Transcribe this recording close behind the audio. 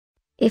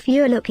If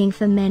you're looking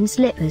for men's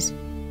slippers,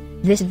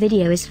 this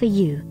video is for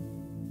you.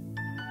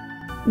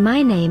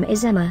 My name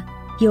is Emma,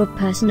 your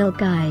personal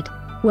guide.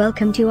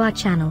 Welcome to our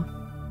channel.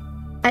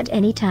 At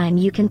any time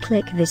you can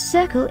click this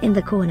circle in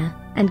the corner,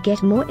 and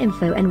get more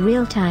info and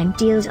real-time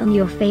deals on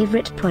your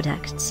favorite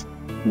products.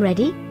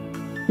 Ready?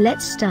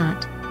 Let's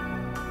start.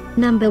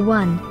 Number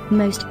 1,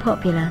 Most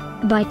Popular,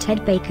 by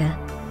Ted Baker.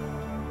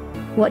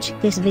 Watch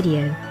this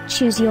video,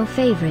 choose your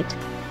favorite.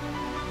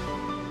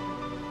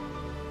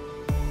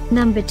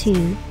 Number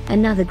 2,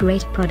 another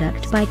great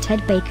product by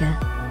Ted Baker.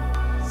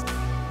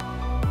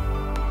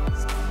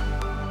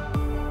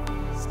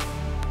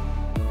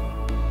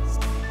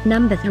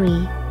 Number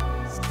 3.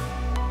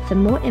 For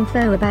more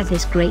info about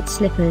this great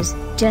slippers,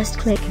 just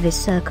click this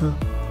circle.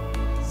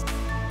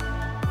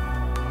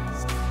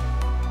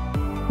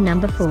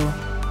 Number 4.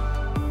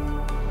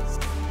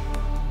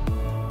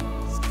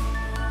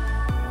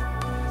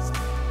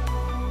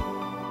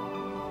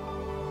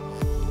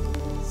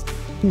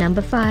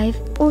 Number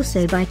 5,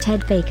 also by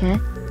Ted Baker.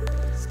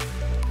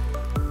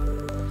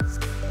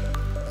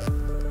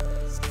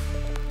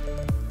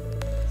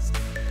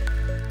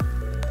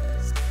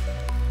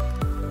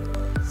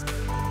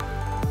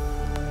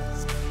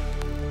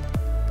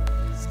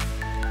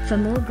 For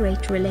more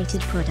great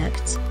related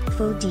products,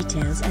 full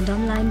details and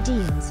online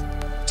deals,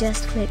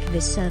 just click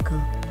this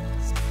circle.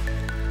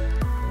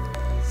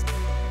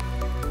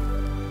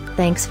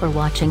 Thanks for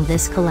watching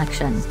this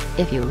collection.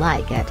 If you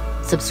like it,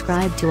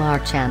 subscribe to our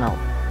channel.